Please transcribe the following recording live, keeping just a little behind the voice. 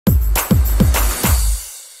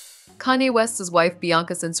Kanye West's wife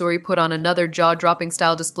Bianca Censori put on another jaw-dropping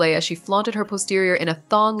style display as she flaunted her posterior in a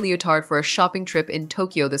thong leotard for a shopping trip in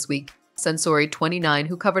Tokyo this week. Censori, 29,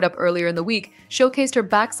 who covered up earlier in the week, showcased her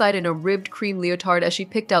backside in a ribbed cream leotard as she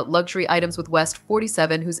picked out luxury items with West,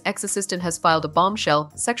 47, whose ex-assistant has filed a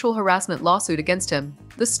bombshell sexual harassment lawsuit against him.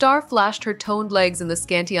 The star flashed her toned legs in the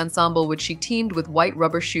scanty ensemble, which she teamed with white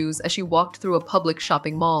rubber shoes as she walked through a public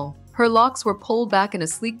shopping mall. Her locks were pulled back in a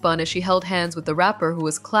sleek bun as she held hands with the rapper, who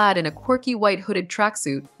was clad in a quirky white hooded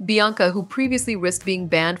tracksuit. Bianca, who previously risked being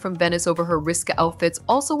banned from Venice over her risque outfits,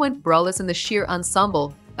 also went braless in the sheer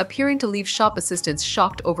ensemble, appearing to leave shop assistants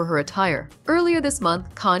shocked over her attire. Earlier this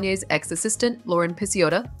month, Kanye's ex-assistant, Lauren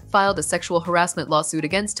Picciota, filed a sexual harassment lawsuit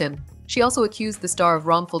against him. She also accused the star of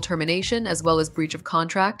wrongful termination as well as breach of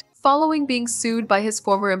contract. Following being sued by his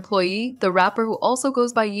former employee, the rapper, who also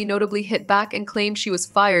goes by Ye, notably hit back and claimed she was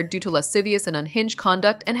fired due to lascivious and unhinged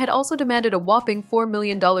conduct and had also demanded a whopping $4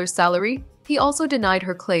 million salary. He also denied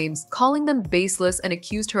her claims, calling them baseless, and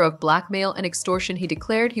accused her of blackmail and extortion. He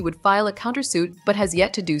declared he would file a countersuit, but has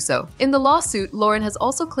yet to do so. In the lawsuit, Lauren has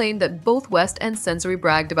also claimed that both West and Censori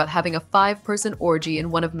bragged about having a 5-person orgy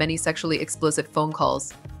in one of many sexually explicit phone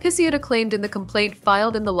calls. Picciota claimed in the complaint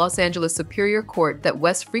filed in the Los Angeles Superior Court that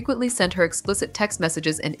West frequently sent her explicit text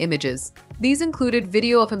messages and images. These included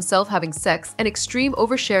video of himself having sex and extreme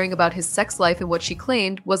oversharing about his sex life in what she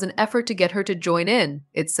claimed was an effort to get her to join in,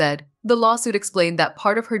 it said. The lawsuit explained that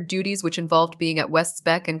part of her duties, which involved being at West's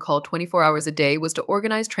beck and call 24 hours a day, was to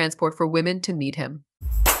organize transport for women to meet him.